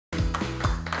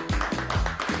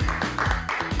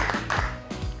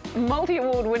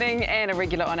Multi-award winning and a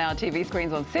regular on our TV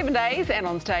screens on 7 days and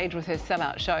on stage with her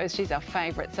sellout shows. She's our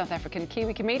favourite South African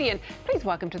Kiwi comedian. Please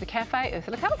welcome to the cafe,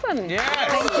 Urzila Carlson. Yeah.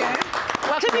 Thank you.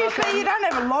 Welcome, To be fair, you don't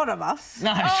have a lot of us.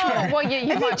 No, well, you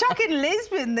If you might... chuck in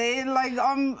lesbian there, like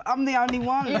I'm the only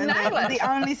one. You nail it.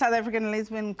 The only South African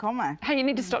lesbian comic. Hey, you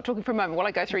need to stop talking for a moment while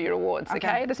I go through your awards,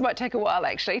 okay? This might take a while,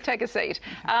 actually. Take a seat.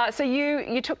 So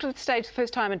you took to the stage the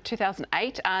first time in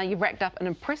 2008. You've racked up an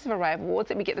impressive array of awards.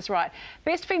 Let me get this right.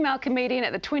 Best Female Comedian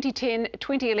at the 2010,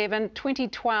 2011,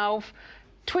 2012,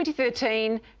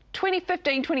 2013,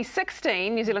 2015,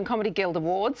 2016 New Zealand Comedy Guild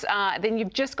Awards. Then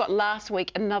you've just got last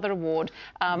week another award,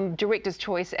 Director's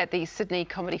Choice at the Sydney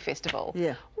Comedy Festival.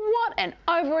 Yeah. What an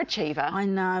overachiever. I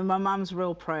know, my mum's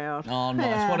real proud. Oh, nice.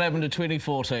 Yeah. What happened to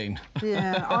 2014?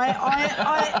 Yeah,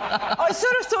 I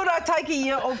sort of thought I'd take a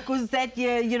year off because that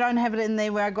year you don't have it in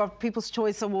there where I got People's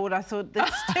Choice Award. I thought,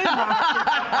 that's too much.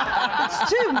 It's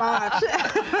too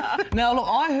much. Now, look,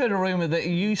 I heard a rumour that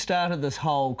you started this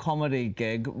whole comedy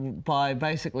gig by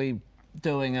basically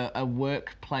doing a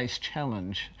workplace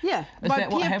challenge. Yeah, Is by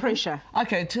that what peer happened? pressure.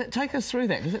 Okay, take us through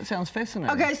that, because it sounds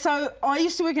fascinating. Okay, so I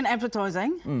used to work in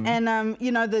advertising, and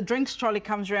you know, the drinks trolley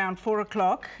comes around 4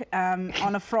 o'clock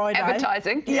on a Friday.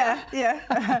 Advertising? Yeah.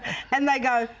 And they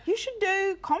go, you should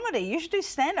do comedy, you should do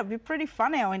stand-up, you're pretty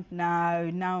funny. I went, no,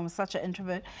 I'm such an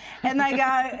introvert. And they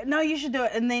go, no, you should do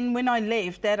it. And then when I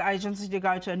left that agency to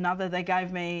go to another, they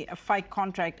gave me a fake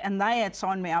contract, and they had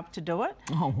signed me up to do it.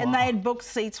 Oh, wow. And they had booked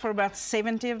seats for about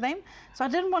 70 of them. So I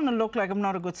didn't want to look like I'm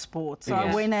not a good sport. So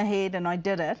I went ahead and I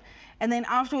did it. And then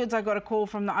afterwards I got a call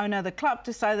from the owner of the club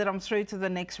to say that I'm through to the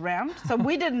next round. So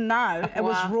we didn't know. It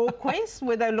was Raw Quest,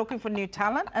 where they were looking for new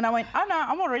talent. And I went, oh no,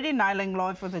 I'm already nailing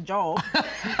life with a job.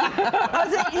 I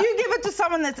said, you give it to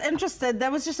someone that's interested.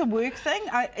 That was just a work thing.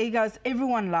 He goes,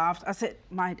 everyone laughed. I said,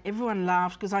 mate, everyone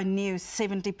laughed because I knew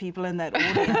 70 people in that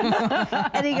audience.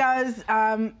 And he goes,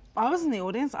 I was in the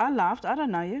audience. I laughed. I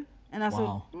don't know you. And I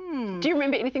Wow. said, Do you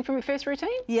remember anything from your first routine?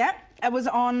 yeah, it was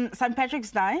on St.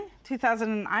 Patrick's Day,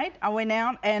 2008. I went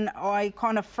out and I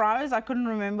kind of froze. I couldn't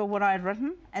remember what I had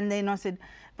written. And then I said,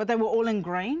 but they were all in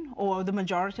green, or the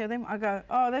majority of them. I go,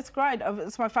 oh, that's great.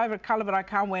 It's my favourite colour, but I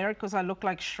can't wear it because I look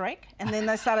like Shrek. And then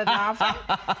they started laughing.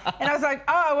 And I was like,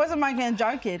 oh, I wasn't making a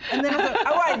joke yet. And then I thought,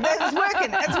 oh, wait,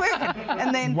 it's working.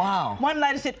 And then one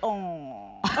lady said, oh.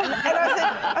 And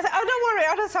I said, oh, don't worry,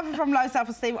 I don't suffer from low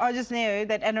self-esteem. I just knew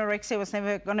that anorexia was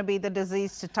never going to be the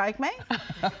disease to take me.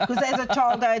 Because as a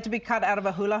child, I had to be cut out of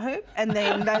a hula hoop. And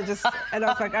then they just, and I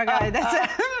was like, okay,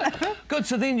 that's it. Good,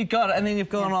 so then you got it, and then you've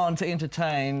gone on to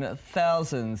entertain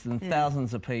thousands and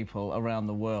thousands of people around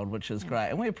the world, which is great.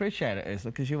 And we appreciate it, Urzila,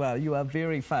 because you are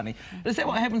very funny. Is that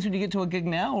what happens when you get to a gig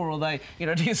now, or are they, you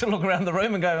know, do you sort of look around the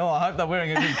room and go, oh, I hope they're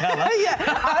wearing a good colour?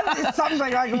 It's something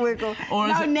I can work on.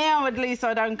 No, now at least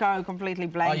I don't go completely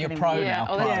blank you're anymore. pro now.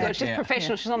 Oh, that's Pro. good. She's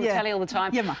professional. She's on the telly all the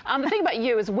time. Yeah, the thing about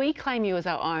you is we claim you as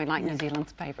our own, like New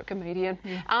Zealand's favourite comedian.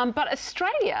 But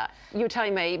Australia, you were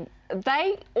telling me,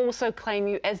 they also claim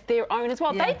you as their own as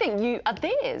well. They think you are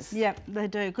theirs. Yeah, they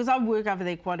do. Because I work over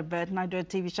there quite a bit and I do a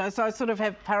TV show. So I sort of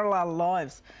have parallel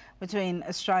lives between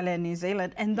Australia and New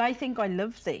Zealand. And they think I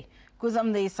live there, because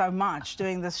I'm there so much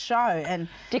doing this show. And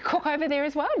do you cook over there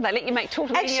as well? Do they let you make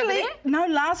tortellini over there? No,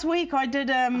 last week I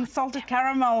did salted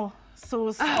caramel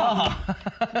sauce on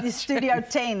the Studio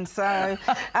 10. So,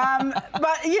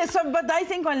 but they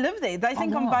think I live there. They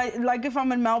think like if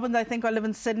I'm in Melbourne, they think I live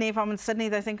in Sydney. If I'm in Sydney,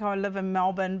 they think I live in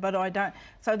Melbourne, but I don't.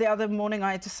 So the other morning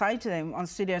I had to say to them on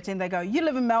Studio 10, they go, you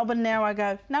live in Melbourne now? I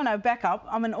go, no, back up.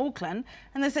 I'm in Auckland.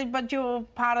 And they said, but you're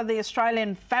part of the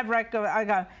Australian fabric. I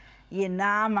go, yeah,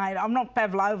 nah, mate, I'm not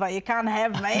Pavlova. You can't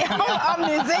have me. I'm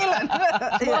New Zealand.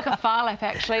 It's more like a far lap,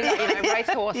 actually, like, you know,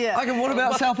 racehorse. Yeah. Okay, what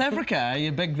about South Africa? Are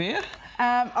you big there?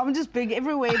 I'm just big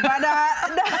everywhere, but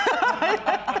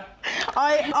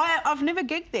I've never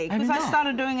gigged there because I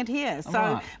started doing it here.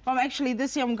 So I'm actually,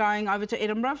 this year I'm going over to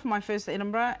Edinburgh for my first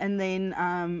Edinburgh, and then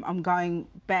I'm going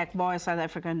back via South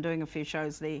Africa and doing a few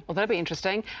shows there. Well, that'll be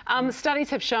interesting. Studies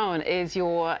have shown is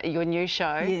your new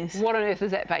show. Yes. What on earth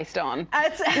is that based on?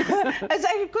 It's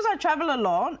actually because I travel a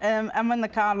lot. I'm in the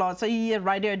car a lot, so you hear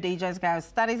radio DJs go,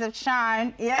 studies have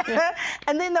shown,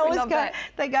 and then they always go,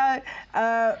 they go,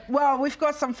 well, we've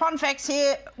got some fun facts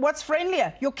here. What's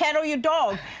friendlier, your cat or your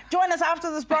dog? Join us after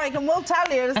this break and we'll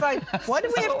tell you. It's like, why do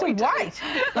we have to wait?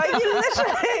 Like, you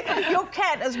literally, your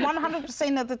cat is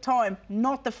 100% of the time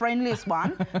not the friendliest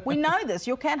one. We know this.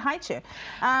 Your cat hates you.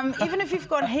 Even if you've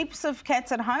got heaps of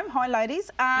cats at home, hi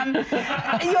ladies,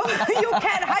 your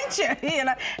cat hates you. You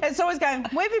know, it's always going,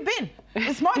 where have you been?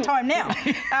 It's my time now.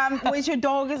 Where's your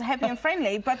dog is happy and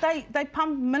friendly? But they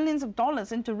pump millions of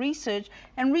dollars into research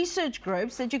and research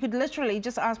groups that you could literally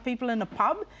just ask people in a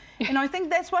pub. And I think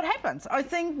that's what happens. I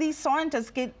think these scientists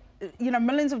get, you know,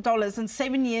 millions of dollars in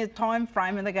 7-year time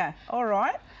frame, and they go, all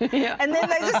right. Yeah. And then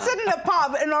they just sit in a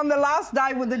pub, and on the last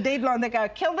day with the deadline, they go,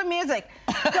 kill the music.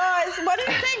 Guys, what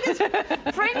do you think is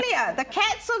friendlier, the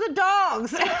cats or the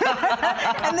dogs?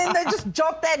 And then they just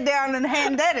jot that down and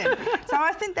hand that in. So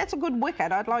I think that's a good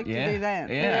wicket. I'd like to do that.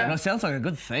 Yeah, and it sounds like a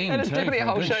good theme, It is too. definitely a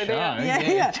whole show there.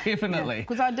 Yeah, Definitely.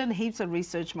 Because I did heaps of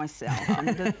research myself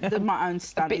and did my own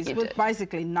studies with did.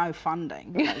 basically no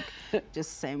funding, like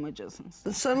just sandwiches and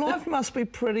stuff. So life must be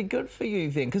pretty good for you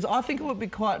then, because I think it would be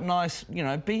quite nice, you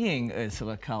know, being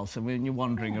Urzila Carlson when you're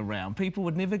wandering around. People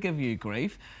would never give you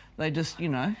grief. They just, you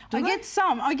know... I get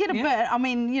a bit. I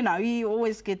mean, you know, you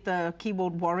always get the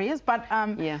keyboard warriors, but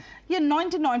yeah,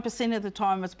 99% of the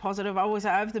time it's positive. I always say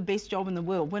I have the best job in the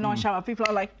world. When I show up, people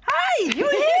are like, hey,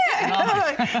 you're here!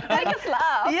 Make us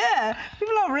laugh. Yeah,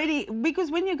 people are already,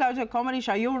 because when you go to a comedy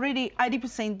show, you're already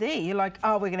 80% there. You're like,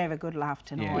 oh, we're going to have a good laugh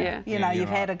tonight. Yeah. You know, you've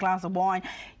had a glass of wine,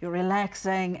 you're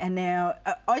relaxing, and now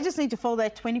I just need to fill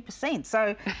that 20%.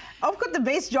 So I've got the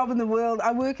best job in the world.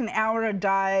 I work an hour a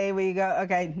day where you go,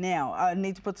 okay, now I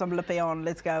need to put some lippy on.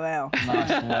 Let's go out.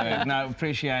 Nice work. No,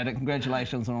 appreciate it.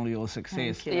 Congratulations on all your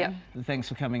success. Thank you. Yeah. Thanks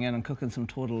for coming in and cooking some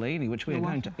tortellini, which we are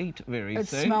going to eat very soon.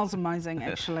 It smells amazing,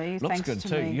 actually. Looks Thanks good to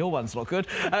too. me. Your ones look good.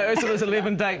 Urzila's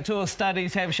 11-date tour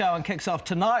studies have show and kicks off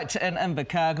tonight in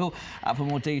Invercargill. For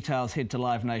more details, head to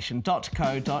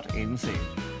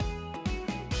livenation.co.nz.